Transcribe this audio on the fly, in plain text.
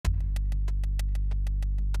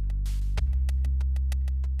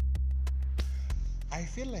I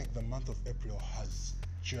feel like the month of April has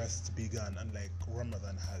just begun, and like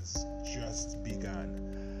Ramadan has just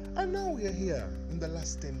begun. And now we are here in the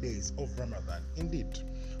last 10 days of Ramadan. Indeed,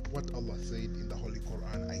 what Allah said in the Holy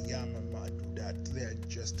Quran, Ayyam Ma'dudat, they are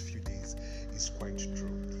just few days, is quite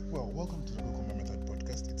true. Well, welcome to the Google Method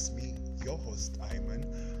podcast. It's me, your host, Ayman.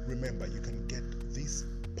 Remember, you can get this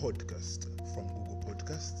podcast from Google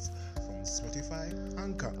Podcasts, from Spotify,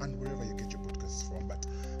 Anchor, and wherever you get your podcasts from. But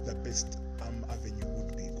the best avenue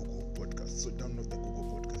would be Google Podcasts. So download the Google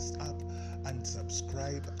Podcasts app and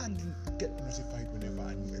subscribe and get notified whenever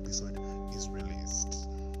a new episode is released.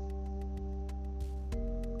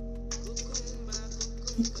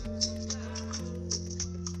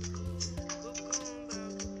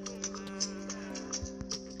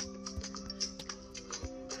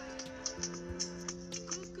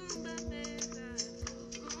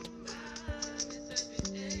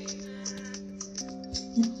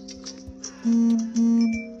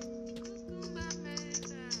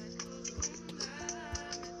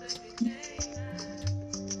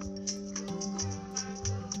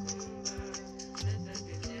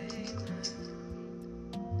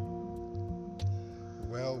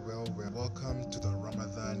 Well, welcome to the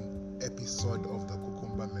Ramadan episode of the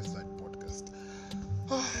Cucumber Method podcast.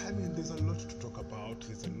 There's a lot to talk about,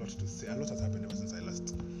 there's a lot to say. A lot has happened ever since I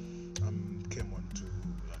last came on to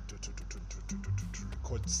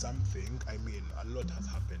record something. A lot has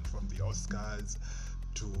happened, from the Oscars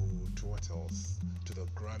to what else? To the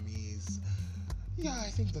Grammys. Yeah, I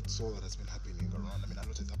think that's all that has been happening around. A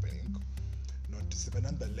lot is happening. But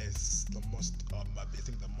nonetheless, the most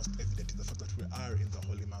evident is the fact that we are in the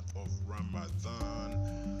holy month of Ramadan.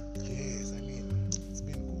 Yes, it's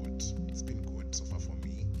been good. It's been good so far for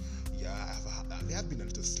me. Yeah, there have been a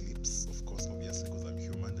little sleeps, of course, obviously, because I'm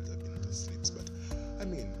human. There have been a little sleeps, but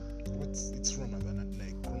it's Ramadan, and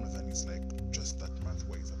like Ramadan is like just that month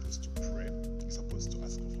where you're supposed to pray, you're supposed to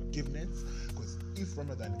ask for forgiveness. Because if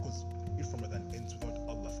Ramadan ends without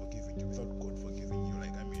Allah forgiving you, without God forgiving you,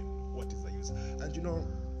 what is the use? And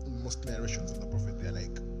in most narrations of the Prophet, they're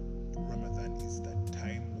like, Ramadan is that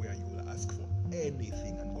time where you will ask for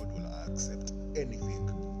anything and God will accept anything,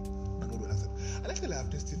 and God will accept. And actually, I've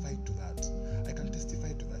testified to that. I can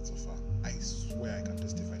testify to that so far. I swear I can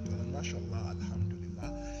testify to that. And mashallah,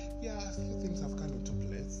 alhamdulillah, yeah, a few things have come into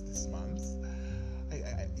place this month.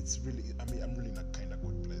 I'm really in a kind of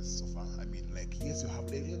good place so far. Yes, you have,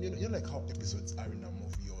 like how episodes are in a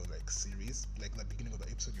movie or like series. Like the beginning of the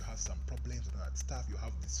episode, you have some problems and all that stuff. You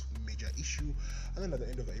have this major issue, and then at the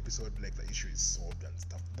end of the episode, like the issue is solved and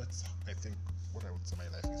stuff. That's, I think, what I would say my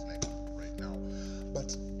life is like right now.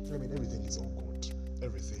 But everything is all good.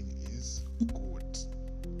 Everything is good.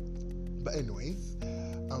 But anyways,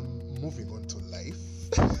 moving on to life.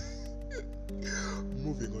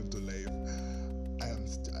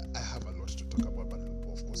 I have a lot to talk about, but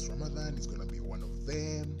of course Ramadan is gonna be one of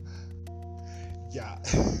them. Yeah,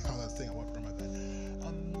 I was saying about Ramadan.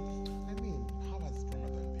 How has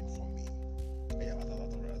Ramadan been for me? Yeah, as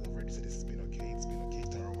I've already said, it's been okay. It's been okay.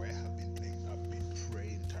 Tarawih, I've been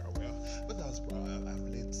praying Tarawih. But I've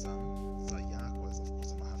led some Zayak, because of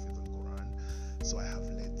course I'm a Hafiz al-Quran. So I have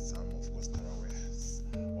led some, of course, Tarawihs,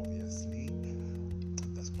 obviously.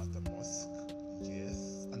 That's at the mosque,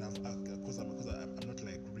 yes. And because I'm not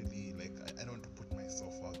like really, like, I don't put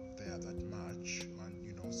myself out there that much,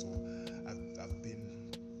 and so I've been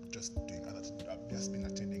just doing other. I've just been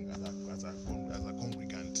attending as a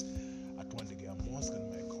congregant at Wandegea Mosque, and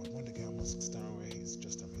my God, Wandegea Mosque's Tarawih is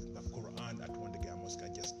just amazing. The Quran at Wandegea Mosque, I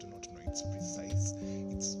just do not know. It's precise.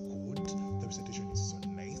 It's good. The recitation is so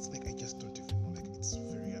nice. Like, I just don't even know. Like, it's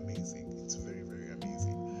very amazing. It's very, very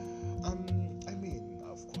amazing.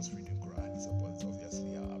 Of course, reading Quran is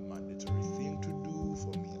obviously a mandatory thing to do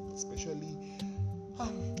for me, especially.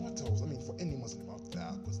 What else? For any Muslim out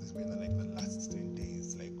there, because this way, like the last 10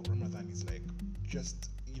 days, like Ramadan is like just,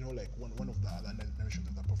 like one of the other narrations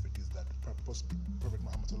of the Prophet is that Prophet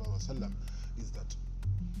Muhammad sallallahu alaihi wasallam is that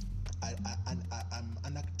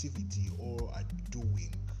an activity or a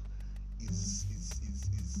doing is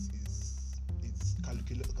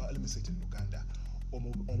calculated. Let me say it in Uganda.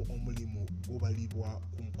 Omulimo obalibwa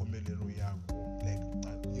kumkomelero yako. Like,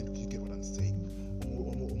 you get what I'm saying.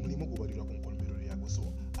 Omulimo obalibwa kumkomelero yako.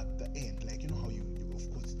 So at the end, like, how you of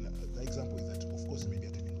course, the example is that of course you may be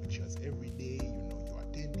attending lectures every day. You're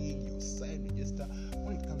attending, you sign, register.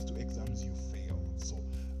 When it comes to exams, you fail. So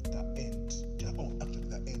the end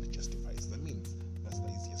justifies the means. That's the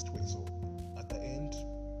easiest way. So at the end,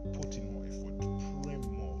 put in more effort, pray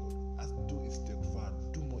more, do istighfar,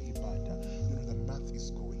 do more ibadah. The math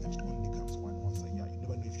is going, and it only comes once a year. You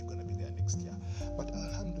never know if you're gonna be there next year. But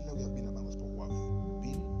alhamdulillah, we have been among those people who have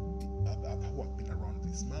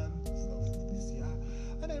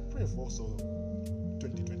have also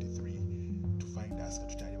 2023 to find us at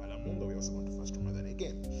Balamunga. We're also going to fast Ramadan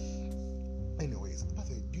again. Anyways, by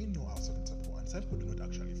the way, do you know I was talking to some people, and some people do not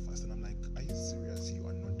actually fast, and I'm like, are you serious? You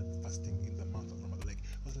are not fasting in the month of Ramadan? Like,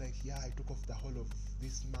 I was like, yeah, I took off the whole of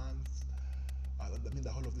this month. The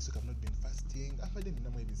whole of this week I've not been fasting.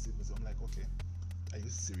 I'm like, okay, are you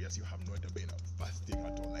serious? You have not been fasting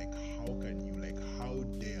at all. Like, how can you? Like, how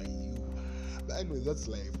dare you? But anyway, that's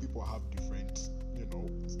life. People have different,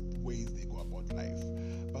 ways they go about life.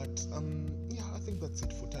 But yeah, I think that's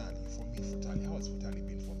it for Futali. For me, Futali. How has Futali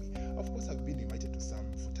been for me? Of course, I've been invited to some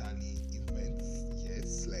Futali events.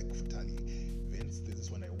 Yes, like Futali events. This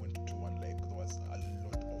is when I went to one. Like, there was a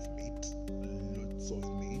lot of meat, lots of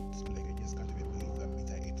meat. Like, I just can't even believe the meat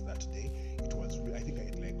I ate that day. It was. I think I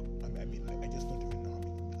ate like. I just don't even know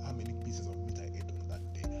how many pieces of meat I ate on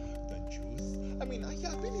that day. The juice.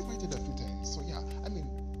 Yeah, I've been invited a few times. So yeah,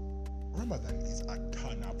 Ramadan is a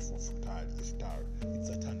turn up for iftar. It's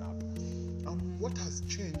a turn up. What has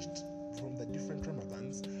changed from the different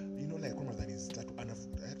Ramadans? Like Ramadan is that, and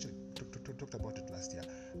I actually talked about it last year.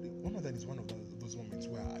 Ramadan is one of those moments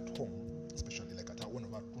where at home, especially like at one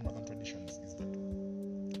of our Ramadan traditions, is that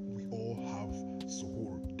we all have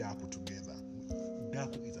suhoor, daku together.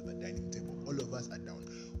 Daku is at the dining table. All of us are down,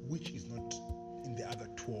 which is not in the other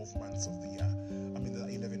 12 months of the year. The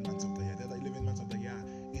 11 months of the year. The other 11 months of the year,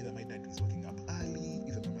 either my dad is waking up early,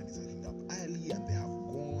 either my mom is waking up early, and they have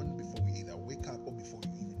gone before we either wake up or before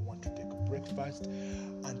you even want to take a breakfast.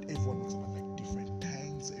 And everyone wakes up at like different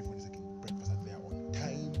times, so everyone is taking breakfast at their own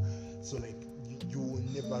time. So like you will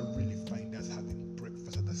never really find us having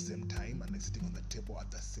breakfast at the same time and like sitting on the table at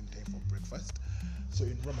the same time for breakfast. So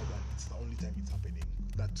in Ramadan, it's the only time it's happening.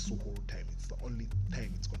 That suhoor time, it's the only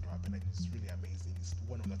time it's going to happen, and it's really amazing. It's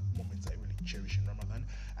one of the moments I really cherish in Ramadan.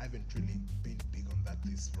 I haven't really been big on that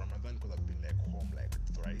this Ramadan because I've been like home like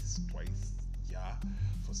twice, yeah,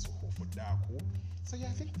 for suhoor, for daku. So yeah,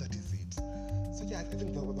 I think that is it. So yeah, I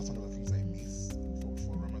think that's one of the things I miss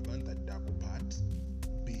for Ramadan, that daku part,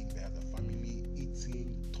 being there, the family,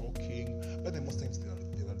 eating, talking. But then most times there's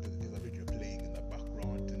a radio playing in the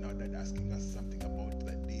background, and our dad asking us something about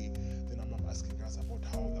the day, then our mom asking us about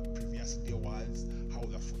how the previous day was, how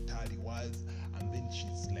the futali was, and then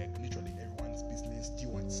she's like literally in everyone's business. Do you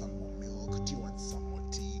want some more milk? Do you want some more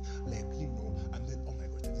tea? Like, and then oh my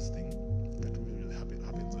god, there's this thing that really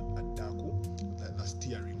happens at Daku, the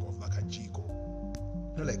steering of like a jiko.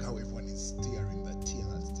 Like how everyone is steering the tea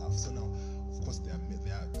and that stuff. So now, of course, they are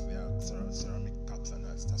ceramic cups and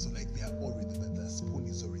that stuff. So like they are already, the spoon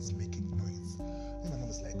is always making noise. And my mom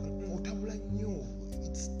is like, oh, tabula no,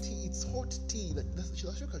 it's tea, it's hot tea. The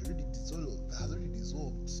sugar has already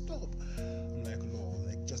dissolved. Stop. I'm like, no,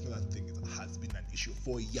 like just know that thing has been an issue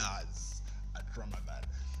for years at Ramadan.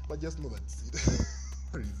 But just know that's it.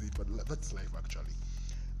 What is it? But that's life actually.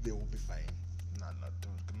 They will be fine. No,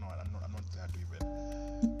 I'm not there to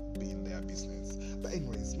even be in their business. But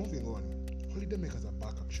anyways, moving on. Holiday makers are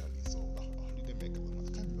back actually. So the holiday makers,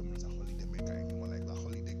 I can't remember as a holiday maker anymore. Like the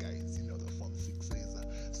holiday guys, the Form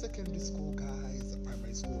 6s, secondary school guys, the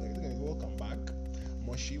primary school guys. Welcome back.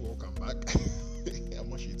 Moshi, welcome back. Yeah,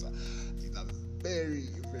 Moshi, it's a very,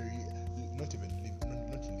 very, not livid,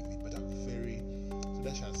 but a very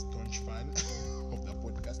Sudasha staunch fan of the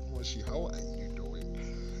podcast. Moshi, how are you doing?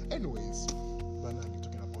 Anyways, but now we're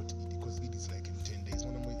talking about Eid, because Eid is like in 10 days.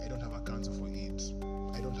 I don't have a counsel for Eid.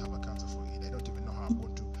 I don't even know how I'm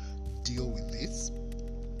going to deal with this.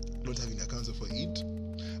 Not having a counsel for Eid,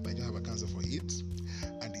 but I don't have a counsel for Eid,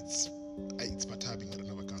 and it's perturbing. I don't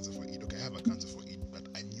have a counsel for Eid. Okay, I have a counsel for Eid, but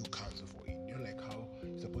a new counsel for Eid. Like how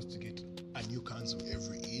you're supposed to get a new counsel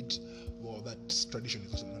every Eid. Well, that tradition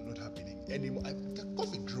is also not happening anymore. The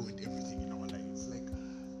COVID ruined everything in our lives. Like,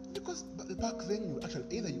 because back then you actually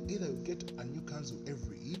either you get a new counsel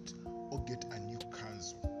every Eid or get a new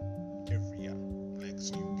counsel every year. Like,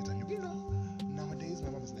 so you get a new. Nowadays my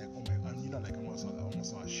mom is like, oh my, and like I'm also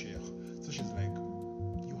a sheikh. So she's like,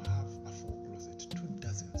 you have a full closet, 2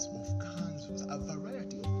 dozens of counsels, a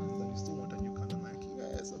variety of counsels, and you still want a new counsel. I'm like,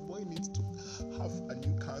 yes, a boy needs to have a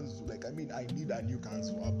new counsel. Like, I need a new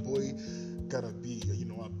counsel. A boy gotta be,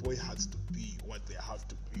 a boy has to be what they have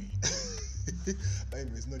to be. But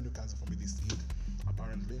anyways, no new counsel for me this Eid,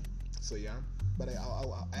 apparently. So yeah, but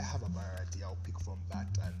I have a variety. I'll pick from that,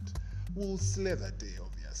 and we'll slay that day.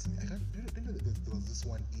 Obviously, I can't. There was this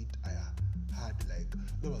one Eid I had, like,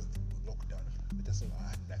 there was the lockdown. I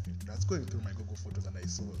had nothing. I was going through my Google photos and I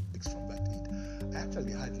saw pics from that Eid. I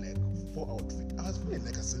actually had like 4 outfits. I was feeling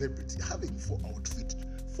like a celebrity having 4 outfits.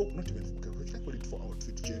 Not even 4, I call it 4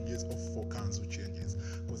 outfit changes or 4 council changes.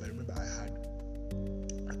 Because I remember I had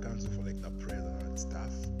a council for like the prayers, and and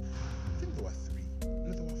stuff. I think there were three.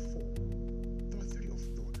 No, there were four. There were three of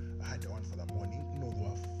them. I had one for the morning. No,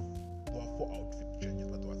 there were four outfit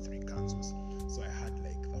changes, but there were three cancels. So I had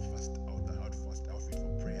like the first outfit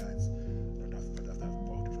for prayers. And after the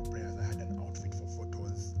outfit for prayers, I had an outfit for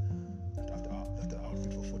photos. And after the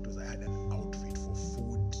outfit for photos, I had an outfit for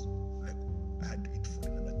food. Like I had to eat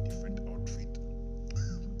food in a different outfit.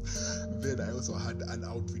 Then I also had an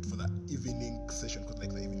outfit for the evening session, because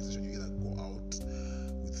like the evening session you either go out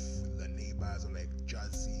with the neighbors or like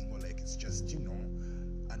jazzing, or like it's just, you know,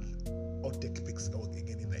 and or take pics out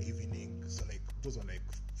again in the evening. So like those were like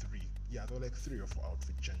three. Yeah, there were like 3 or 4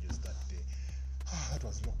 outfit changes that day. That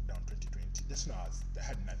was lockdown 2020. Just now I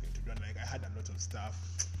had nothing to do, and like I had a lot of stuff.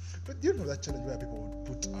 But you know that challenge where people would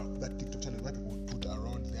put that TikTok challenge where people would put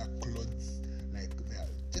around their clothes, like their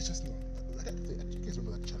just no. I don't think you guys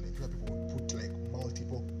remember that challenge where people would put like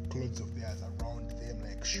multiple clothes of theirs around them,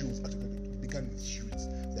 like shoes. Actually, it began with shoes.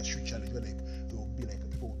 The shoe challenge where like there would be like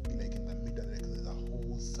people would be like in the middle, like there's a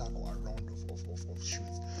whole circle around of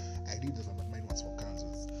shoes. I did this one, but mine was for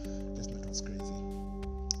cancels. Just that was crazy.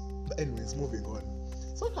 But anyways, moving on.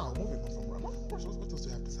 So now moving on from Ramadan, what else do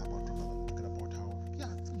you have to say about Ramadan? Talking about how,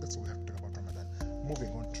 yeah, I think that's what we have to talk about Ramadan.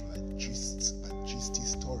 Moving on to the gisty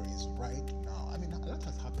stories right now. I mean, a lot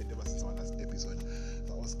has happened ever since our last episode.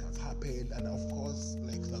 The Oscars happened, and of course,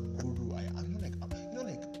 like the guru,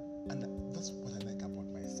 and that's what I like about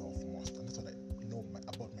myself most, and that's what I know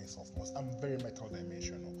about myself most. I'm very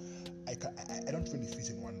multi-dimensional. I don't really fit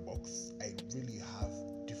in one box. I really have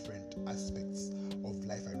different aspects of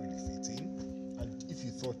life I really fit in. And if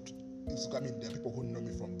you thought, there are people who know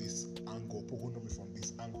me from this angle, people who know me from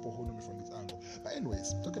this angle, people who know me from this angle. But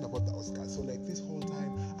anyways, talking about the Oscars, so like this whole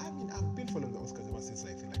time, I've been following the Oscars ever since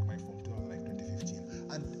I feel like my phone, like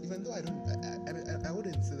 2015. And even though I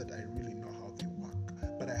wouldn't say that I really know how they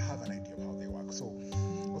work, but I have an idea of how they work. So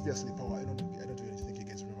obviously, power. I don't really think you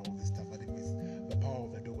guys remember all this stuff. But anyways, the Power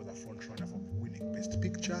of the Dog was a front runner for winning Best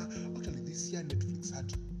Picture. Actually, this year Netflix had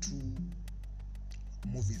 2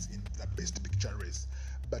 movies in the Best Picture race,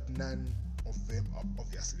 but none of them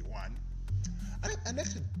obviously won. And I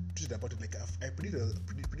actually tweeted about it, like I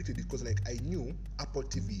predicted it, because like I knew Apple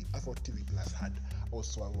TV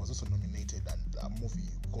Plus was also nominated, and a movie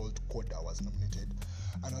called Coda was nominated,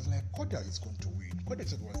 and I was like, Coda is going to win. Coda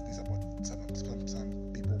was this about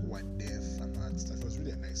some people who are deaf and all that stuff. It was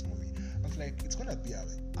really a nice movie. I was like, it's gonna be a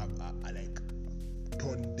like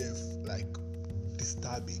tone deaf, like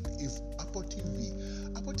disturbing. If Apple TV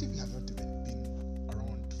has not even been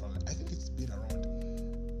around for, I think it's been around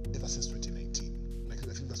ever since 2019. Like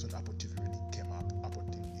I think that's when Apple TV really came up. Apple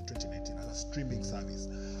TV in 2019 as a streaming service,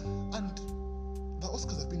 and the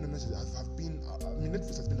Oscars have been nominated.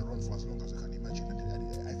 Netflix has been around for as long as you can imagine.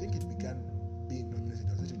 And I think it began being nominated.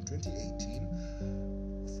 Was it in 2018?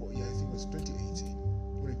 I think it was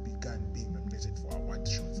 2018 when it began being nominated for award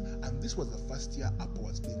shows. And this was the first year Apple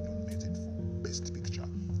was being nominated for Best Picture.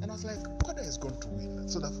 And I was like, Coda is going to win.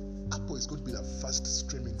 So that Apple is going to be the first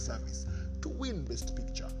streaming service to win Best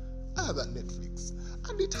Picture other than Netflix.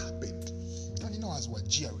 And it happened. And as we're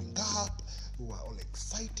cheering up, we were all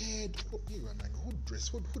excited. Who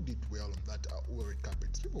did well on that red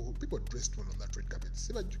carpet? People dressed well on that red carpet.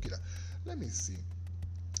 Let me see.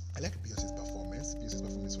 I like Beyonce's performance. Beyonce's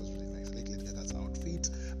performance was really nice. Like Lady Gaga's outfit,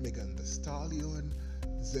 Megan Thee Stallion,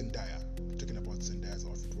 Zendaya. Talking about Zendaya's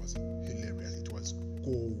outfit was hilarious. It was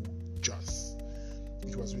gorgeous.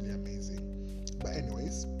 It was really amazing. But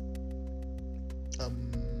anyways,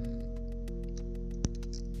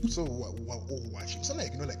 so we're all watching. So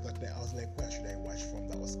like like that night, I was like, where should I watch from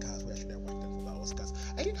the Oscars? Where should I watch them from the Oscars?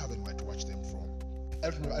 I didn't have anywhere to watch them from. I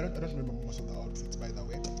don't remember most of the outfits, by the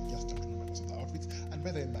way. I just don't remember most of the outfits. And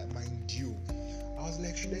by the way, mind you, I was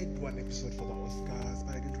like, should I do an episode for the Oscars?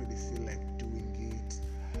 But I didn't really feel like doing it.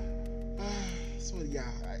 So yeah,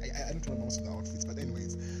 I don't remember most of the outfits. But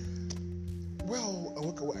anyways, well, I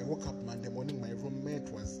woke up Monday morning. My roommate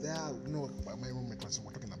was there. My roommate was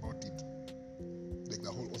talking about it, like the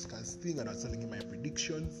whole Oscars thing, and I was telling him my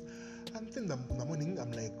predictions. And then the morning,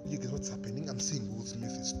 I'm like, you guys, what's happening? I'm seeing Will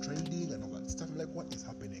Smith is trending and all that stuff. I'm like, what is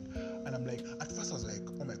happening? And I'm like, at first I was like,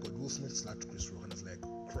 oh my god, Will Smith slapped Chris Rock. And I was like,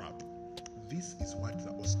 crap, this is what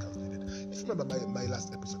the Oscars needed. If you remember my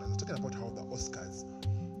last episode, I was talking about how the Oscars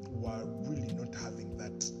were really not having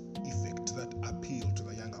that effect, that appeal to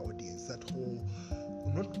the younger audience, that whole,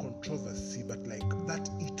 not controversy, but like that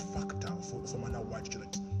it factor for an award show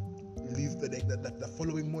that leave that the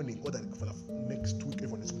following morning or that for the next week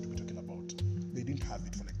everyone is going to be talking about. They didn't have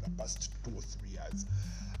it for like the past 2 or 3 years.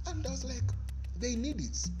 And I was like, they need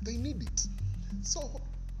it. So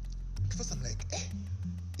at first I'm like,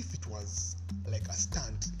 if it was like a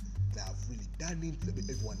stunt, they have really done it.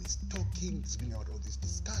 Everyone is talking, it's bringing out all these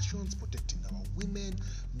discussions, protecting our women,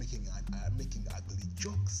 making ugly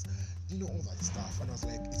jokes, all that stuff. And I was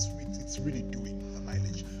like, it's really doing the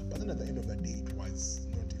mileage. But then at the end of the day, it was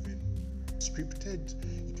not even scripted,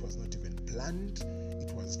 it was not even planned,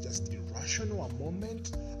 it was just irrational a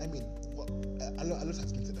moment. I mean, a lot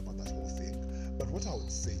has been said about that whole thing, but what I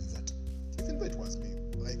would say is that even though it was me,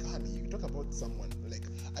 like, honey, you talk about someone like,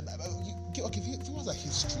 okay, if it was a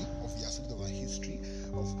history, obviously there was a history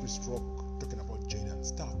of Chris Rock talking about Jada and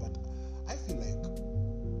stuff, but I feel like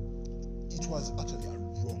it was actually a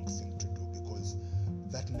wrong thing to do, because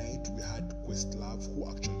that night we had Questlove, who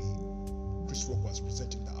actually Chris Rock was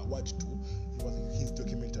presenting the award to. His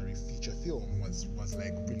documentary feature film was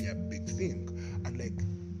like really a big thing, and like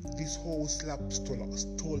this whole slap stole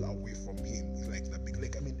away from him. It's like the big,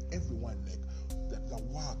 like, I mean, everyone, like the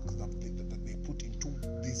work that they put into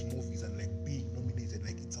these movies and like being nominated,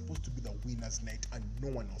 like it's supposed to be the winner's night and no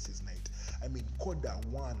one else's night. I mean, Coda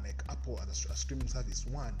won, like Apple as a streaming service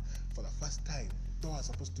won for the first time. That was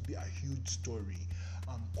supposed to be a huge story.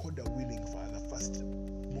 Coda winning for the first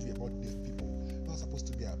movie about deaf people, that was supposed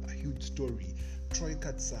to be a huge story. Troy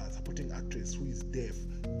Katza, supporting actress who is deaf.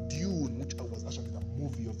 Dune, which was actually the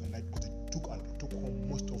movie of the night because it took home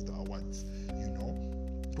most of the awards. It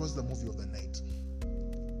was the movie of the night.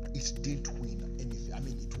 It didn't win anything. I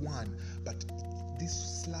mean, it won, but this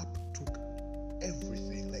slap took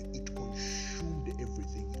everything. Like, it consumed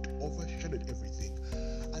everything. It overshadowed everything.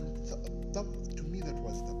 And that, to me, that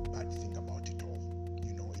was the bad thing about it all.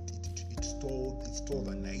 It stole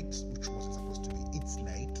the night, which wasn't supposed to be its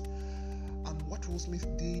night. What Will Smith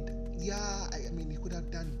did, I mean, he could have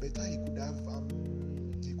done better. He could have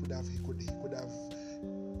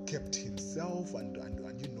kept himself and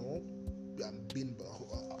been,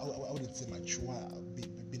 I wouldn't say mature,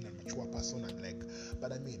 being a mature person, and like,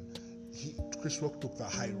 but I mean, Chris Rock took the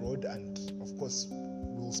high road, and of course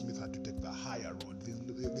Will Smith had to take the higher road.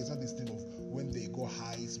 There's not this thing of when they go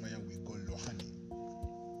high, Smaya, we go low, honey.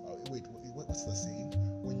 What's the saying?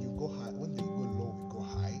 When they go low, we go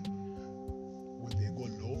high. When they go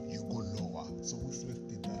low, you go lower. So Will Smith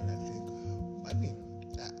did that, and I think, I mean,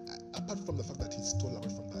 apart from the fact that he stole away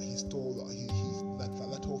from that,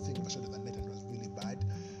 that whole thing overshadowed the net and was really bad.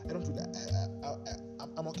 I don't really,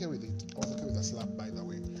 I'm okay with it. I was okay with the slap, by the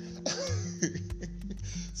way.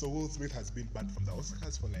 So Will Smith has been banned from the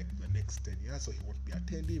Oscars for like the next 10 years, so he won't be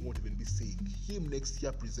attending, won't even be seeing him next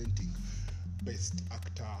year presenting Best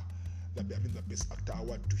Actor, the Best Actor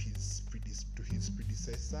award to his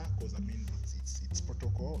predecessor, because I mean it's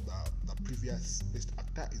protocol. The previous Best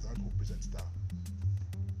Actor is the one who presents the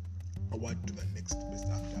award to the next Best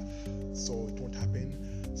Actor, so it won't happen.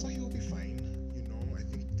 So he'll be fine. I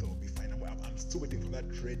think they'll be fine. I'm still waiting for that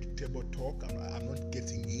red table talk. I'm not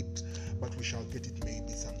getting it, but we shall get it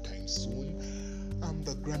maybe sometime soon.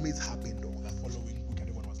 The Grammys happened the following week, and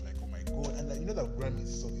everyone was like, "Oh my god!" And the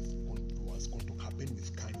Grammys was going to happen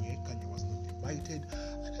with Kanye. Kanye was not invited,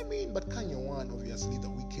 and I mean, but Kanye won. Obviously, The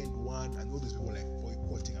Weeknd won, and all these people like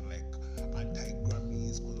boycotting and like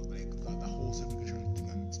anti-Grammys because of like the whole segregation thing,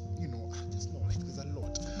 and I just know, like, there's a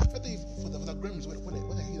lot. But for the Grammys,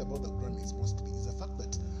 what I hear about the Grammys mostly is the fact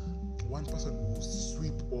that one person will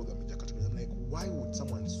sweep all the major categories. I'm like, why would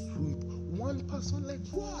someone sweep one person? Like,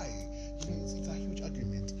 why? It's a huge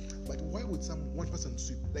argument. But why would one person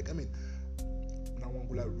sweep? Like, I mean,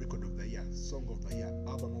 Nawangula Record of the Year, Song of the Year,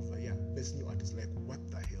 Album of the Year, Best New Artist. Like,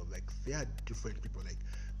 what the hell? Like, there are different people. Like,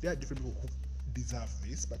 there are different people who deserve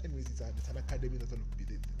this. But anyways, it's an academy. There's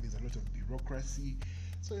a lot of bureaucracy.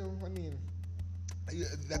 So, I mean,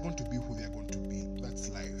 they're going to be who they're going to be. That's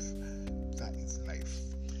life. That is life.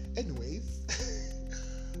 Anyways,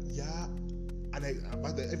 and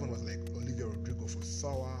everyone was like, Olivia Rodrigo for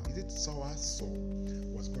Sour. Is it Sour? So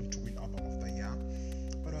was going to win Album of the Year.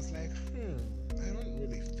 But I was like, I don't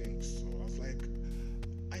really think so. I was like,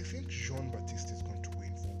 I think Jean Baptiste is going to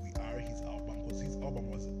win for We Are, his album, because his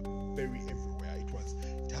album was very everywhere. It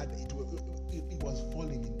was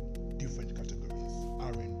falling in different categories: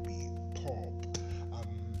 R&B, pop,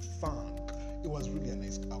 funk. It was really a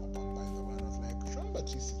nice album, by the way. And I was like, Jean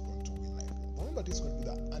Baptiste is going to win. Like, Jean Baptiste is going to be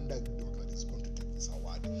the underdog that is going to take this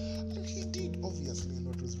award, and he did. Obviously,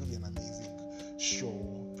 it was really an amazing show,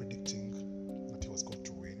 predicting that he was going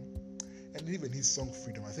to win. And even his song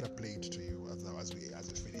Freedom, I think I played to you as we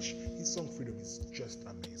finish. His song Freedom is just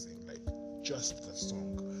amazing. Like, just the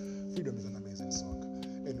song. Freedom is an amazing song.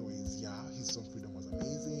 Anyways, his song Freedom was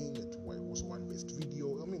amazing. It also won Best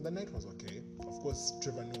Video. I mean, the night was okay. Of course,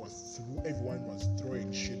 Trevor Noah was through. Everyone was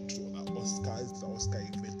throwing shit to the Oscars, the Oscar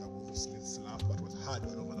event that Will Smith laugh, but was heard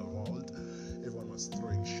all over the world. Everyone was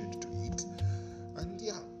throwing shit to it. And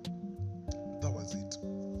yeah, that was it.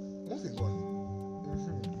 Moving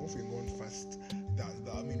on fast.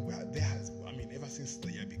 Ever since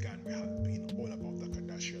the year began, we have been all about the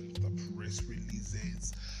Kardashians, the press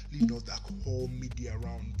releases, the whole media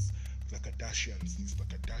rounds. The Kardashians, it's the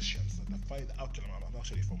Kardashians. The find out I'm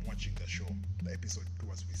actually from watching the show, the episode 2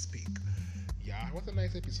 as we speak. Yeah, what a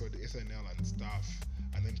nice episode, SNL and stuff,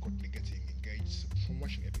 and then Courtney getting engaged from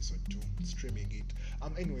watching episode 2, streaming it.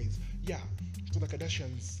 Anyways, yeah. So the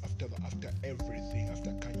Kardashians, after everything,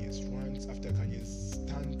 after Kanye's rants, after Kanye's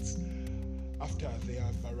stunts, after their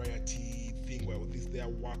variety thing, well, this their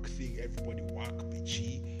work thing, everybody work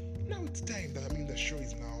bitchy. Now it's time that the show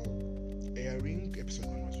is now airing. Episode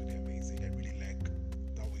 1 was really amazing. I really like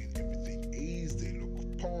the way everything is. They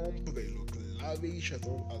look pomp, they look lavish as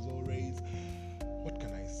always. What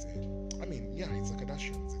can I say? It's the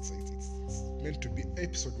Kardashians. It's meant to be.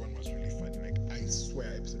 Episode 1 was really funny. Like, I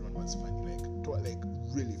swear, episode 1 was funny. Like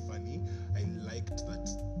really funny. I liked that.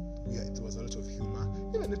 Yeah, it was a lot of humor.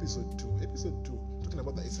 Even episode 2, talking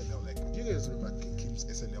about the SNL. Like, do you guys remember Kim's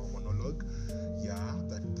SNL monologue? Yeah,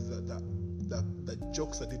 the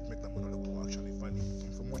jokes that did make the monologue were actually funny.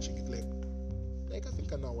 From watching it, like I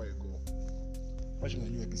think an hour ago, watching a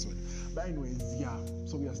new episode. But anyways, yeah.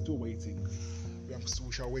 So we are still waiting. We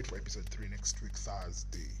shall wait for episode 3 next week,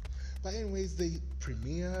 Thursday. But anyways, they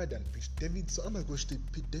premiered and Pete Davidson. Oh my gosh,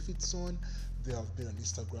 Pete Davidson. They have been on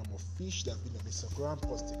Instagram of Fish. They have been on Instagram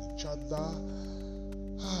posting each other.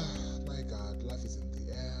 My God, life is in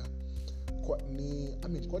the air. Courtney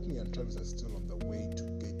and Travis are still on the way to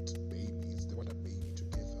get babies. They want a baby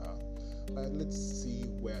together. Let's see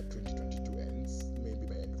where 2022 ends. Maybe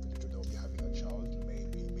by end of 2022 they'll be having a child.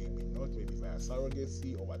 Maybe not. Maybe via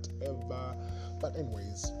surrogacy or whatever. But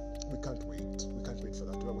anyways, we can't wait. We can't wait for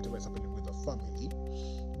that. Whatever is happening with the family.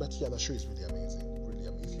 But yeah, the show is really amazing. Really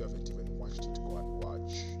amazing. If you haven't even watched it, go and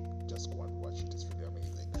watch. Just go and watch it. It's really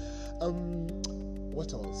amazing.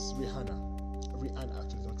 What else? Rihanna,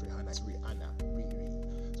 actually not Rihanna, it's Rihanna.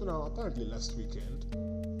 So now apparently last weekend I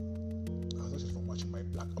was actually from watching my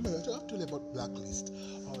I have to tell you about Blacklist.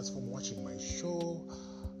 I was from watching my show,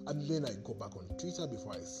 and then I go back on Twitter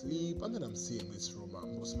before I sleep, and then I'm seeing this rumor,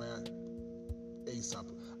 Mosmaya ASAP,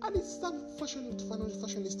 and it's some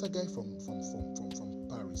fashionista guy from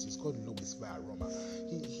Paris. He's called Louis Roma.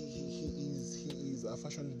 He is a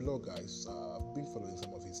fashion blogger. I've been following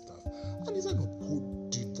some of his stuff, and he's like, who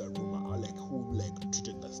did the rumor? Who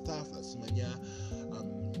treated the stuff? That's Manya.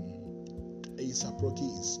 ASAP Rocky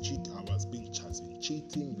is being charged with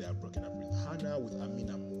cheating. They are broken up with Hannah, with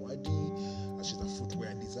Amina Muadi, and she's a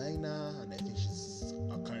footwear designer, and I think she's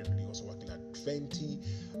currently also working at Fenty.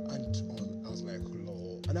 And I was like,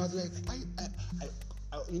 lol. And I was like, I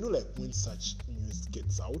when such news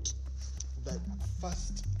gets out, the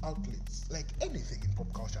first outlets, like anything in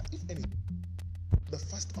pop culture, if anything, the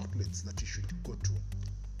first outlets that you should go to,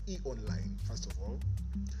 E-Online, first of all.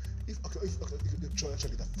 If actually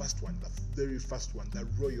the first one, the very first one, the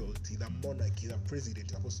royalty, the monarchy, the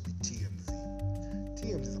president is supposed to be TMZ.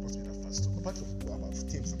 TMZ is supposed to be the first source. Apart from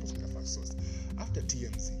TMZ is supposed to be the first source. After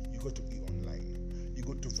TMZ, you go to E-Online, you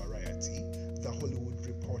go to Variety, The Hollywood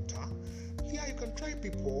Reporter. Yeah, you can try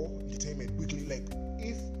People, Entertainment Weekly. Like,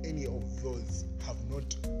 if any of those have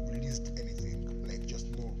not released anything, like,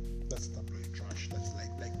 just know that's tabloid trash. That's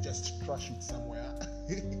like just trash it somewhere.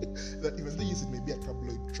 That even though it may be a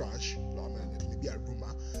tabloid trash, it may be a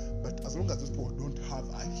rumor, but as long as those people don't have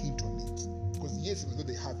a hint on it, because yes, even though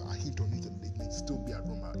they have a hint on it, it may still be a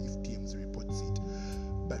rumor if TMZ reports it.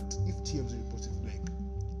 But if TMZ reports it,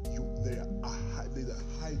 there's a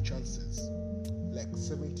high chances, like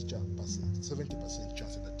 70%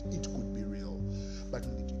 chances that it could be real, but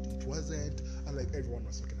it wasn't, and like everyone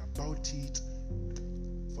was talking about it.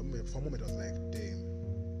 For a moment I was like, damn,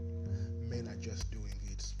 men are just doing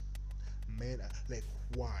it. Men are like,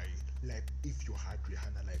 why? Like, if you had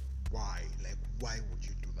Rihanna, like, why? Like, why would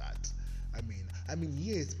you do that? I mean,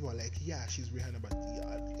 yes, people are like, yeah, she's Rihanna, but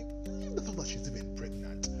the fact that she's even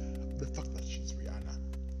pregnant, the fact that she's Rihanna,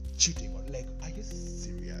 cheating on, like, are you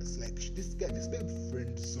serious? Like, this guy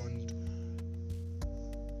friend zoned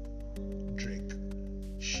Drake.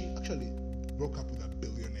 She actually broke up with a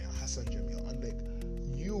billionaire, Hassan Jamil, and like,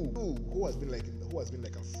 who has been like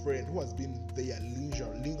a friend, who has been there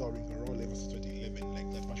lingering around ever since 2011, like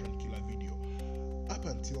that Fashion Killer video, up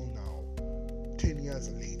until now, 10 years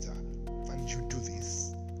later, and you do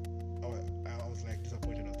this. I was like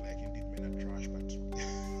disappointed. I was like, indeed, men are trash, but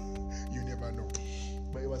you never know.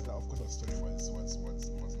 But it was, of course, the story was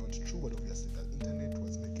not true, but obviously the internet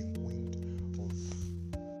was making wind of.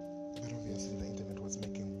 But obviously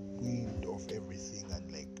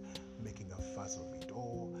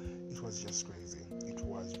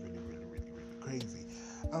crazy.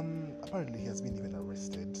 Apparently he has been even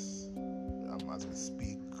arrested as we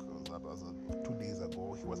speak. 2 days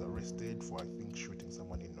ago he was arrested for, I think, shooting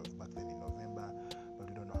someone back then in November, but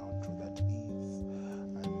we don't know how true that is.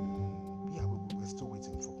 And yeah, we're still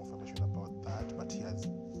waiting for confirmation about that, but he has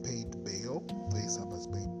paid bail. The ASAP has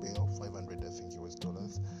paid bail, $500 I think US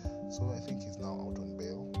dollars. So I think he's now out on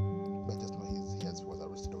bail. But just know he was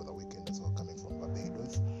arrested over the weekend as well, coming from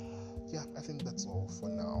Barbados. Yeah, I think that's all for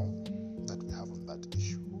now that we have on that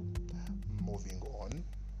issue. Moving on.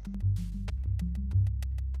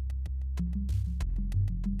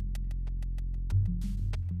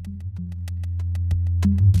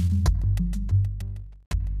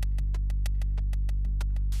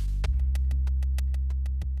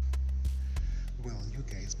 Well, you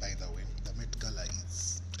guys, by the way, the Met Gala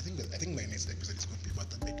is. I think my next episode is going to be about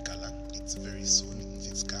the Met Gala. It's very soon.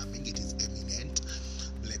 It's coming. It is imminent.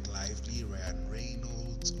 Blake Lively, Ryan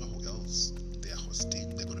Reynolds, who else? They are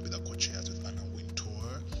hosting. They're going to be the co-chairs with Anna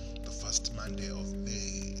Wintour. The first Monday of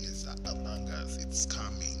May is among us. It's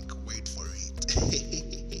coming. Wait for it.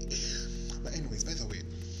 But anyways, by the way,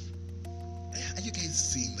 are you guys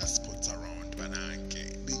seeing the sports around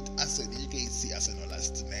Bananke? Did you guys see Arsenal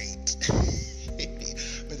last night?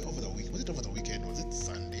 But over the week, was it over the weekend? Was it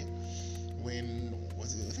Sunday? When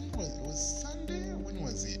was it? I think it was Sunday. When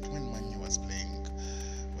was it? When Manu was playing.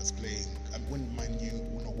 And when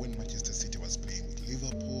Manchester City was playing with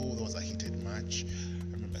Liverpool, there was a heated match.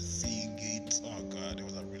 I remember seeing it. Oh God, it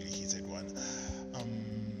was a really heated one.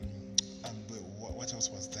 What else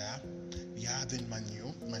was there? Yeah, then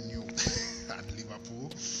Manu and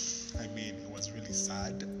Liverpool. I mean, it was really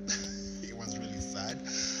sad. It was really sad,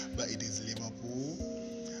 but it is Liverpool.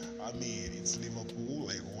 I mean, it's Liverpool.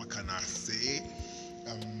 Like, what can I say?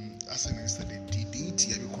 Arsenal yesterday did it,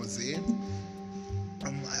 yeah, because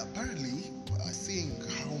apparently, I think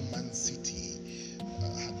how Man City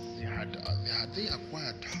they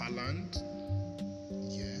acquired Haaland.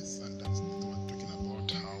 Yes, and they were talking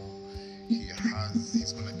about how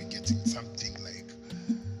he's gonna be getting something like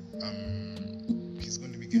he's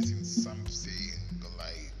gonna be getting something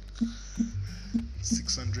like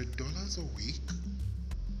 $600 a week.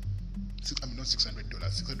 Not $600,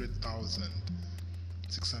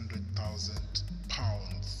 600,000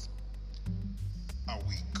 pounds a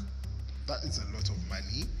week. That is a lot of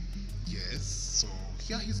money. Yes. So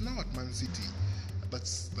yeah, he's now at Man City.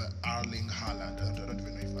 That's the Erling Haaland. I don't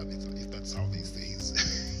even know if that's how they say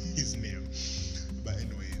his name. But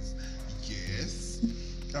anyways, yes.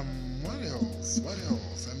 What else?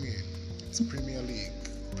 I mean, it's Premier League.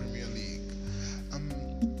 I'm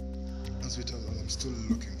still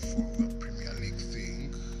looking for the Premier League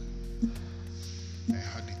thing. I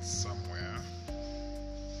had it somewhere.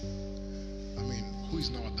 I mean, who is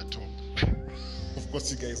now at the top? Of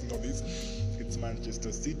course, you guys know this. It's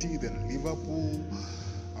Manchester City, then Liverpool.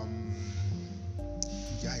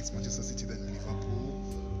 It's Manchester City, then Liverpool.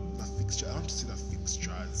 The fixture. I want to see the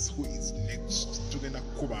fixtures. Who is next? Tugenda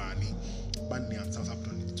Kubani, Burnley and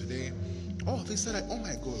Southampton today. Oh, this Saturday. Oh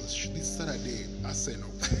my gosh, this Saturday,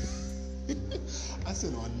 Arsenal.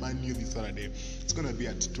 Arsenal and Man U this Saturday. It's gonna be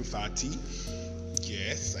at 2:30.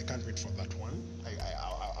 Yes, I can't wait for that one.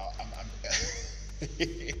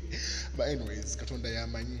 But anyways, Katonda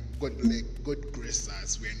Yaman, God grace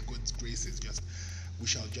us. We're in God's graces. We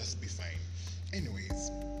shall just be fine.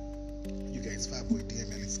 Anyways, you guys, Fireboy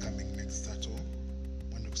DML is coming next Saturday.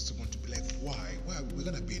 When we're still going to be like, why? We're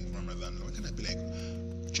gonna be in Ramadan. We're gonna be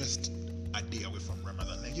like just a day away from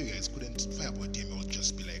Ramadan. Like, you guys couldn't Fireboy DML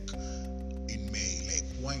just be like in May. Like,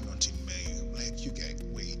 why not in May? Like, you guys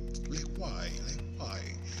wait. Like, why?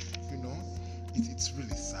 You know? It's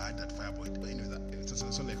really sad that Fireboy, but anyway, it's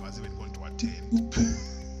not like I was even going to attend.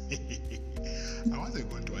 I wasn't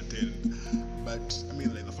going to attend, but I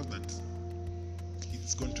mean, like, the fact that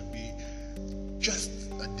it's going to be just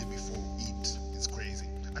a day before Eid is crazy.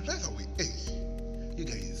 And by the way, hey, you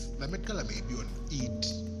guys, the Met Gala may be on Eid.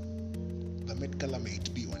 The Met Gala may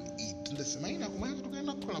be on Eid. Listen,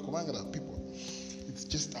 people, it's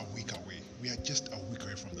just a week away. We are just a week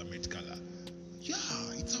away from the Met Gala. Yeah,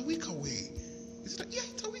 it's a week away. It's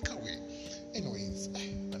a week away. Anyways,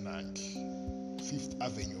 Banank, 5th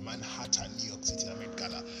Avenue, Manhattan, New York City, Met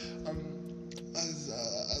Gala.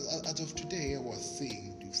 As of today, I was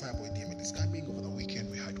saying the Fireboy DML is coming. Over the weekend,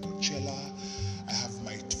 we had Coachella. I have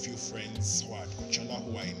my few friends who are at Coachella,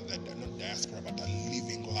 who are in the not diaspora but are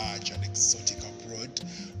living large and exotic abroad,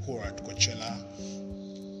 who are at Coachella.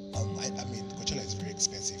 I mean, Coachella is very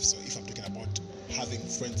expensive, so if I'm talking about having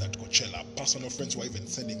friends at Coachella, personal friends who are even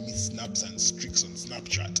sending me snaps and streaks on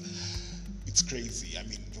Snapchat, it's crazy. I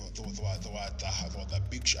mean, there were the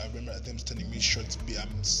Big Sean. I remember them telling me short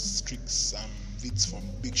streaks, vids from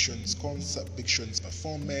Big Sean's concert, Big Sean's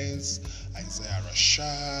performance, Isaiah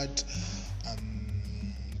Rashad.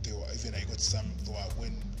 They were even I got some. There were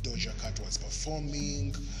when Doja Cat was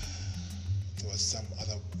performing. There was some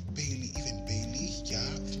other Bailey, even Bailey. Yeah,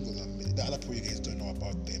 I think the other people you guys don't know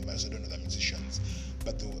about them. I also don't know the musicians.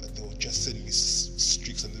 But they were just sending me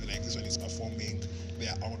streaks and they were like, this one is performing.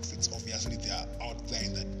 Their outfits, obviously, they are out there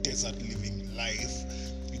in the desert living life.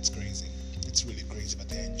 It's crazy. It's really crazy, but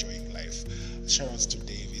they're enjoying life. Shout outs to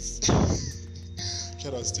Davis.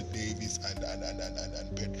 Shout outs to Davis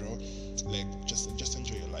and Pedro. Like, just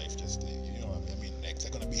enjoy your life. Just, you know what I mean? Like, they're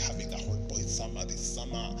going to be having the hot boy summer this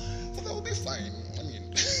summer. But that will be fine. I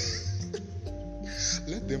mean,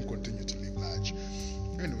 let them continue to live large.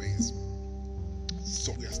 Anyways,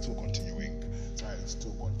 so we are still continuing.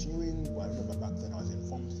 Well, I remember back then I was in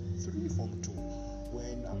Form 3, Form 2,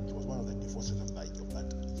 when it was one of the divorces of that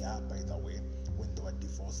year, by the way, when they were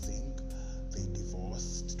divorcing. They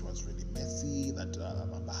divorced. It was really messy. That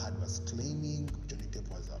Amber Heard was claiming Johnny Depp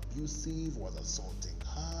was abusive, was assaulting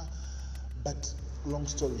her. But long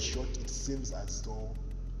story short, it seems as though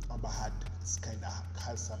Amber Heard kind of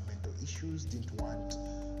has some mental issues, didn't want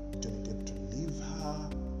Johnny Depp to leave her,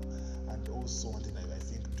 and also wanted, I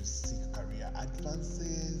think, to seek career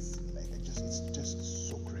advances. Like, it's just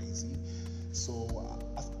so crazy. So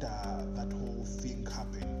after that whole thing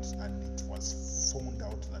happened and it was found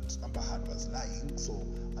out that Amber Heard was lying, so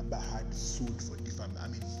Amber Heard sued for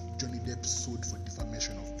Johnny Depp sued for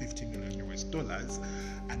defamation of $50 million US,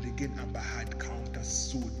 and again Amber Heard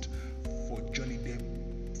counter-sued for Johnny Depp.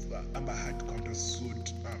 Amber Heard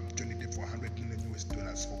counter-sued Johnny Depp for $100 million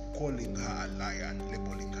US for calling her a liar and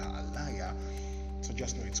labeling her a liar. So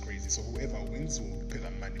just know it's crazy. So whoever wins will pay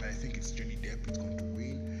the money. But I think it's Johnny Depp is going to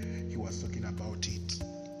win. He was talking about it.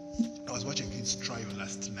 I was watching his trial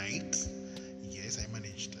last night. Yes, I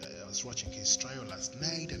managed. I was watching his trial last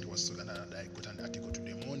night, and he was talking. I got an article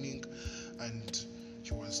today morning, and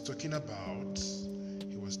he was talking about.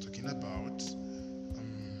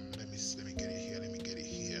 Let me get it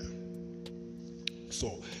here.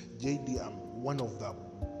 So JD, one of the.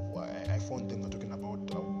 I found them talking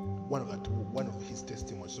about. One of his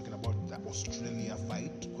testimonies talking about the Australia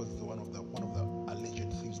fight, because one of the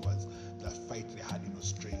alleged things was the fight they had in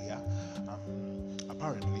Australia.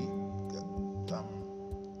 Apparently,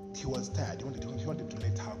 he was tired. He wanted to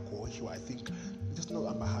let her go. I think just know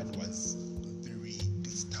Amber Heard was very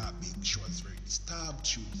disturbing. She was very disturbed.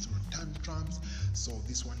 She would throw tantrums. So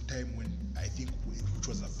this one time when I think which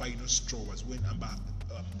was the final straw was when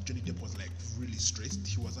Johnny Depp was like really stressed.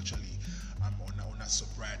 He was actually on a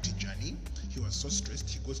sobriety journey. He was so stressed,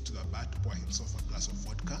 he goes to the bar to pour himself a glass of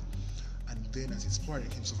vodka, and then as he's pouring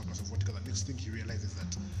himself a glass of vodka, the next thing he realizes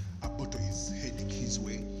that a bottle is heading his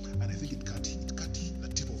way, and I think it cut the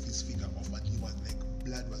tip of his finger off, and he was like,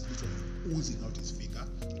 blood was literally oozing out his finger.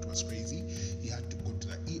 It was crazy. He had to go to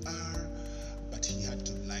the ER, but he had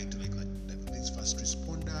to lie to these first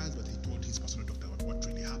responders, but he told his personal doctor what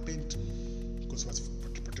really happened, because he was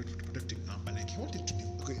protecting Amber. Like, he wanted to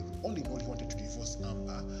all in all, he wanted to divorce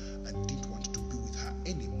Amber and didn't want to be with her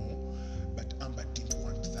anymore. But Amber didn't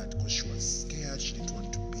want that because she was scared. She didn't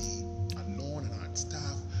want to be alone and had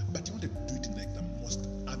stuff. But he wanted to do it in like the most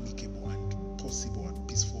amicable and possible and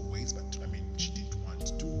peaceful ways. But she didn't want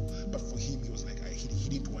to. But for him, he was like he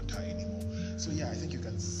didn't want her anymore. So yeah, I think you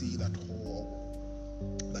can see that whole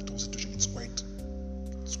situation.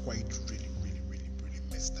 It's quite really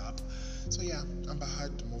messed up. So yeah, Amber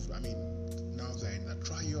Heard moved. Now they're in the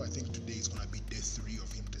trial. I think today is going to be day 3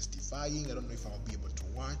 of him testifying. I don't know if I'll be able to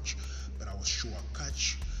watch, but I was sure I'll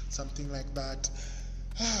catch something like that.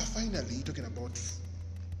 Finally, talking about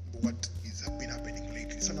what is been happening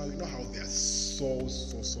lately. So now you know how there are so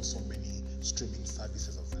many streaming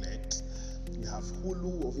services of late. We have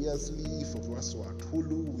Hulu, obviously, for us who are at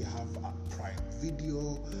Hulu. We have Prime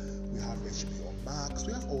Video. We have HBO Max.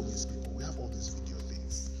 We have all these people. We have all these video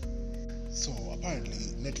things. So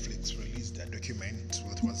apparently Netflix released a document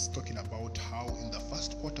that was talking about how in the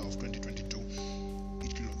first quarter of 2022,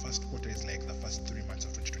 first quarter is like the first 3 months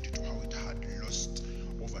of 2022, how it had lost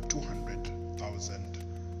over 200,000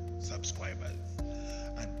 subscribers,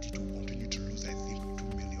 and it will continue to lose, I think, 2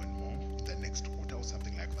 million more in the next quarter or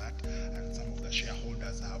something like that. And some of the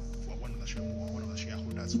shareholders one of the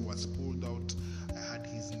shareholders who was pulled out, I had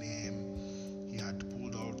his name. He had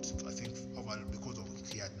pulled out, I think, because of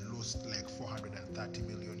he had lost like $430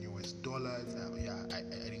 million US. I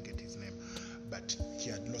didn't get his name, but he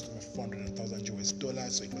had lost over $400,000 US.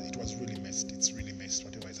 So it was really messed. It's really messed.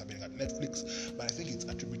 Whatever is happening at Netflix, but I think it's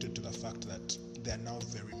attributed to the fact that there are now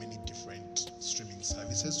very many different streaming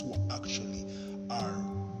services who actually are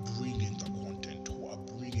bringing the content, who are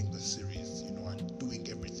bringing the series, and doing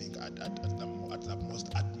everything at the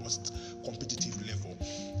most competitive level.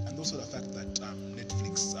 And also the fact that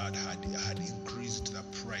Netflix had increased the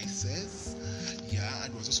prices,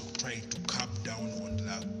 and was also trying to cut down on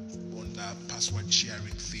the password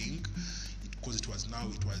sharing thing, because that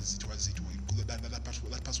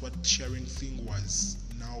password sharing thing was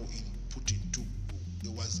now it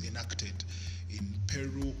was enacted in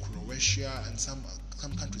Peru, Croatia, and some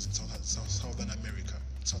countries in South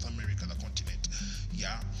America, the continent.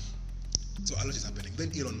 So a lot is happening.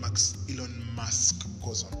 Then Elon Musk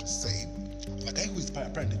goes on to say, the guy who is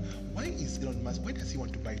apparently, why does he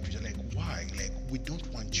want to buy Twitter? Like, why? Like, we don't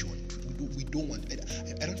want you on Twitter. We don't want.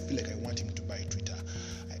 I don't feel like I want him to buy Twitter.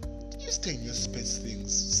 You stay in your space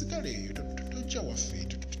things.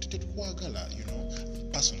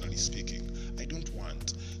 Personally speaking, I don't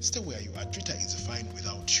want. Stay where you are. Twitter is fine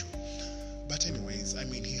without you. But anyways, I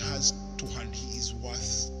mean, he is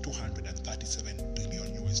worth $237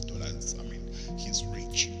 billion US. I mean, he's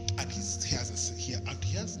rich, and he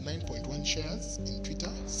has 9.1 shares in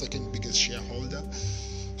Twitter, second biggest shareholder.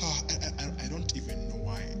 I don't even know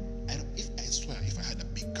why. I swear, if I had a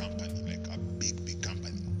big company, like a big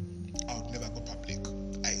company, I would never go public.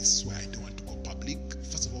 I swear, I don't want to go public.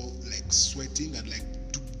 First of all, like sweating and like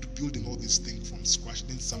building all this thing from scratch,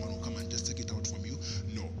 then someone will come and just take it out from you.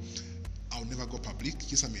 No, I'll never go public.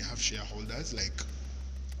 Yes, I may have shareholders, like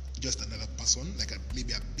just another person, like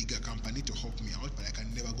maybe a bigger company to help me out, but I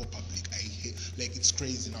can never go public. I hate, like, it's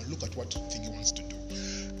crazy. Now look at what thing he wants to do,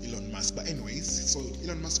 Elon Musk. But anyways, so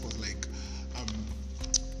Elon Musk was like,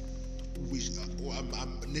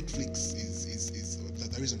 Netflix is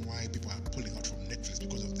the reason why people are pulling out from Netflix,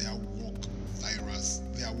 because of their woke virus,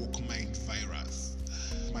 their woke mind virus.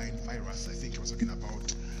 I think he was talking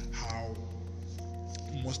about how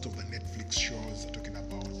most of the Netflix shows are talking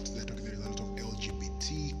about, there is a lot of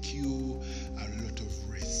LGBTQ, a lot of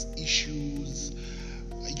race issues.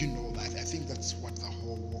 I think that's what the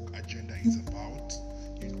whole woke agenda is about.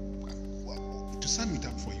 To sum it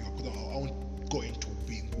up for you, because I won't go into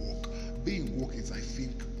being woke. Being woke is, I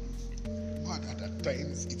think, at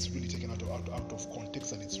times it's really taken out of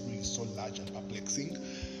context, and it's really so large and perplexing.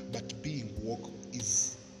 But being woke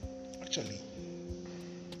is actually,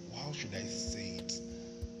 how should I say it?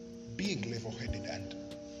 Being level-headed and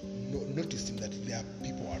noticing that there are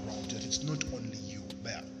people around you, that it's not only you,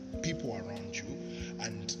 there are people around you,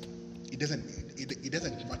 and it doesn't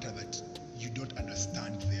matter that you don't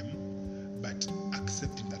understand them, but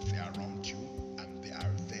accepting that they are around you and they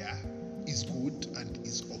are there is good and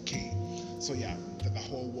is okay. So the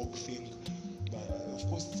whole woke thing, of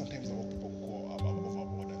course sometimes the woke people go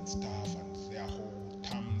overboard and stuff, and their whole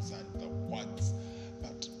terms and the words,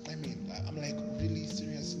 but I mean, I'm like, really,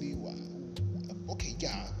 seriously? Okay,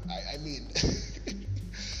 I mean,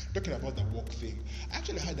 talking about the woke thing, I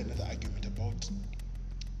actually had another argument about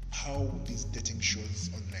how these dating shows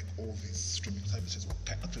on like all these streaming services were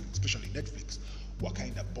actually, especially Netflix, were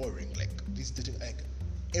kind of boring. Like this dating, like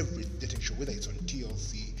every dating show, whether it's on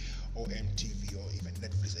TLC or MTV or even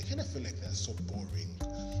Netflix, I kind of feel like they're so boring.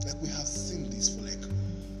 Like we have seen this for like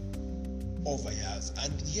over years,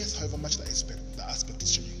 and yes, however much the aspect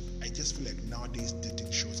is changing, I just feel like nowadays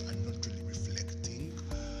dating shows are not really reflecting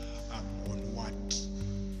on what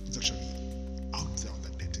is actually out there on the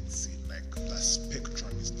dating scene. Like the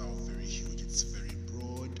spectrum is now very huge, it's very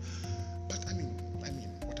broad. But I mean,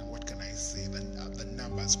 what can I say? The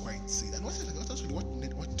numbers quite say, and what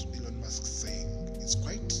Elon Musk is saying is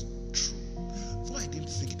quite true. Though I didn't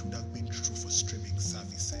think it would have been true for streaming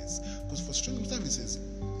services, because for streaming services,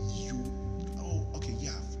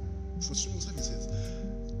 for streaming services,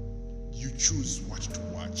 you choose what to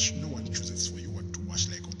watch. No one chooses for you what to watch,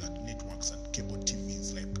 like on the networks and cable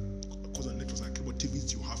TVs. Like, because on networks and cable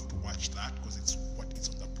TVs, you have to watch that because it's what is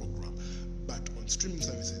on the program. But on streaming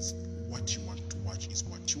services, what you want to watch is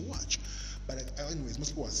what you watch. But anyways, most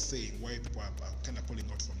people are saying why people are kind of pulling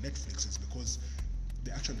out from Netflix is because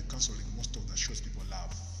they're actually cancelling most of the shows people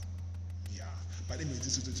love. But anyways,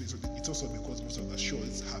 it's also because most of the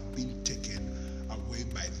shows have been taken away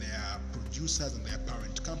by their producers and their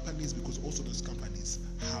parent companies, because also those companies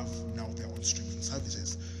have now their own streaming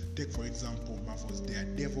services. Take for example Marvel's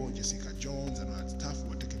Daredevil, Jessica Jones, and all that stuff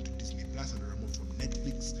were taken to Disney Plus and removed from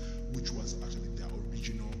Netflix, which was actually their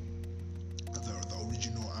original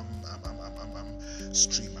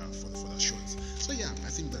streamer for the shows. So I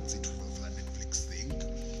think that's it for the Netflix thing.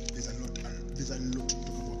 There's a lot to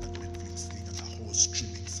talk about that Netflix thing and the whole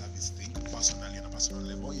streaming service thing. Personally, on a personal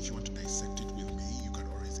level. If you want to dissect it with me, you can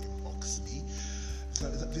always inbox me. So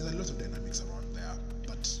there's a lot of dynamics around there,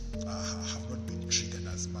 but have not been triggered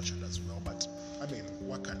as much and as well. But I mean,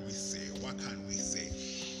 what can we say?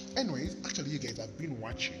 Anyways, actually, you guys, I've been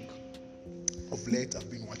watching of late.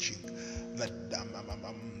 I've been watching that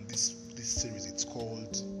this series. It's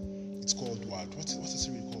called what? What's the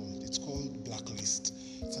series called? It's called Blacklist.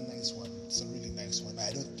 It's a nice one. It's a really nice one.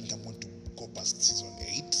 I don't think I'm going to go past season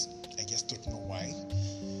 8. I just don't know why.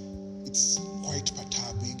 It's quite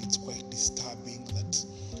perturbing. It's quite disturbing that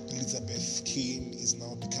Elizabeth Kane is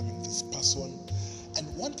now becoming this person. And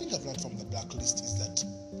one thing I've learned from the Blacklist is that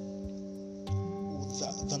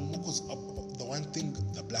the one thing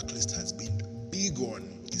the Blacklist has been big on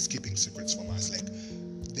is keeping secrets from us. Like,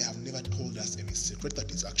 they have never told us any secret that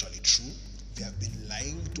is actually true. They have been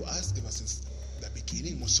lying to us ever since the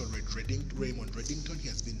beginning. Also, Raymond Reddington, he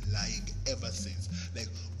has been lying ever since. Like,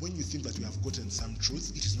 when you think that you have gotten some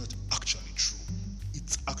truth, it is not actually true.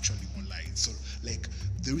 It's actually more lies. So, like,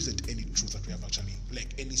 there isn't any truth that we have actually,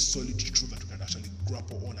 like, any solid truth that we can actually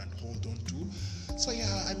grapple on and hold on to. So,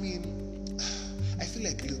 yeah, I mean, I feel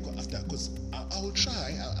like it'll go after, because I will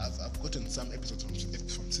try. I've gotten some episodes from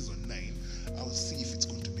season 9. I'll see if it's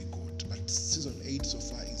going to be good. But season 8 so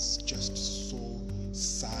far is just so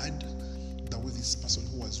sad. The way this person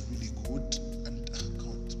who was really good, and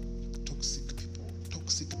God, toxic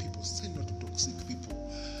people, say no to toxic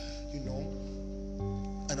people, you know.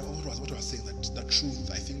 And what I was saying, that the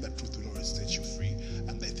truth, I think that truth will always set you free.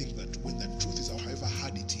 And I think that when the truth is, however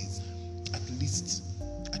hard it is, at least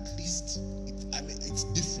it's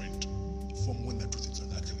different from when the truth is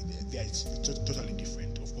not actually there. It's totally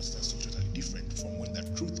different. Of course, it's also totally different from when the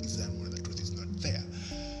truth is there and when the truth is not there.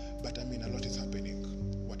 But I mean, a lot is happening.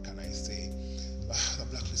 What can I say? The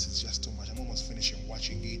Blacklist is just too much. I'm almost finishing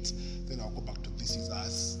watching it. Then I'll go back to This Is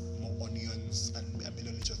Us, more onions, and a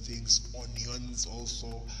million little things. Onions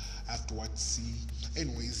also. I have to watch C.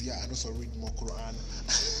 Anyways, yeah, and also read more Quran.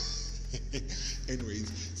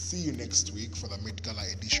 Anyways, see you next week for the Met Gala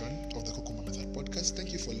edition of the Cucumber Method podcast.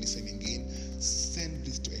 Thank you for listening in. Send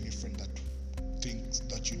this to any friend that thinks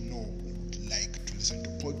that you know would like to listen to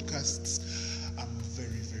podcasts. I'm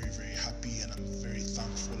very, very, very happy, and I'm very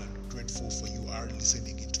thankful and grateful for you are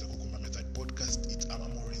listening into the Cucumber Method podcast. I'm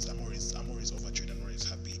always overjoyed and always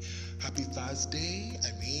happy. Happy Thursday.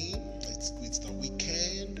 I mean, it's the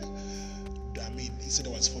weekend. I mean, he said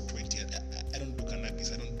it was 420. I don't do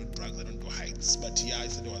cannabis, I don't do drugs, I don't do heights. But yeah, he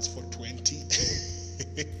said it was 420.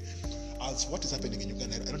 As what is happening in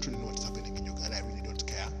Uganda, I don't really know what's happening in Uganda. I really don't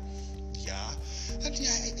care. Yeah, and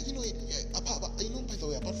yeah, by the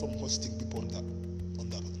way, apart from hosting people on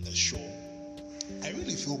the show, I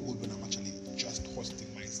really feel good when I'm actually just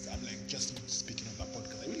hosting myself. I'm like just speaking on the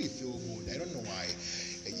podcast. I really feel good. I don't know why.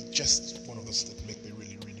 It's just one of those that make me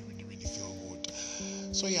really, really, really, really feel good.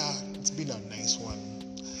 So yeah, it's been a nice one.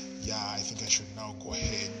 Yeah, I think I should now go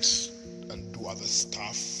ahead and do other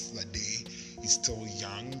stuff. The day is still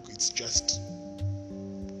young. It's just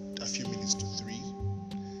a few minutes to 3.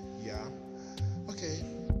 Yeah. Okay.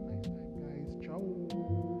 Nice time, guys. Ciao.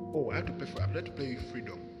 Oh, I have to play you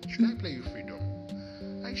Freedom. Should I play you Freedom?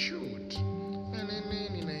 I should.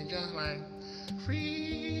 Just like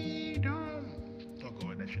freedom. Oh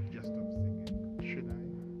God, I should just stop singing. Should I?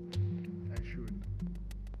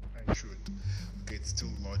 I should. Okay, it's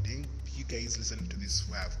still loading. You guys listen to this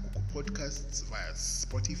via Google Podcasts, via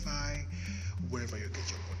Spotify, wherever you get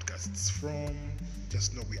your podcasts from.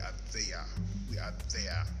 Just know we are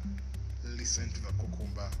there. Listen to the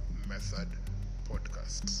Cucumber Method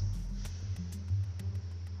podcasts.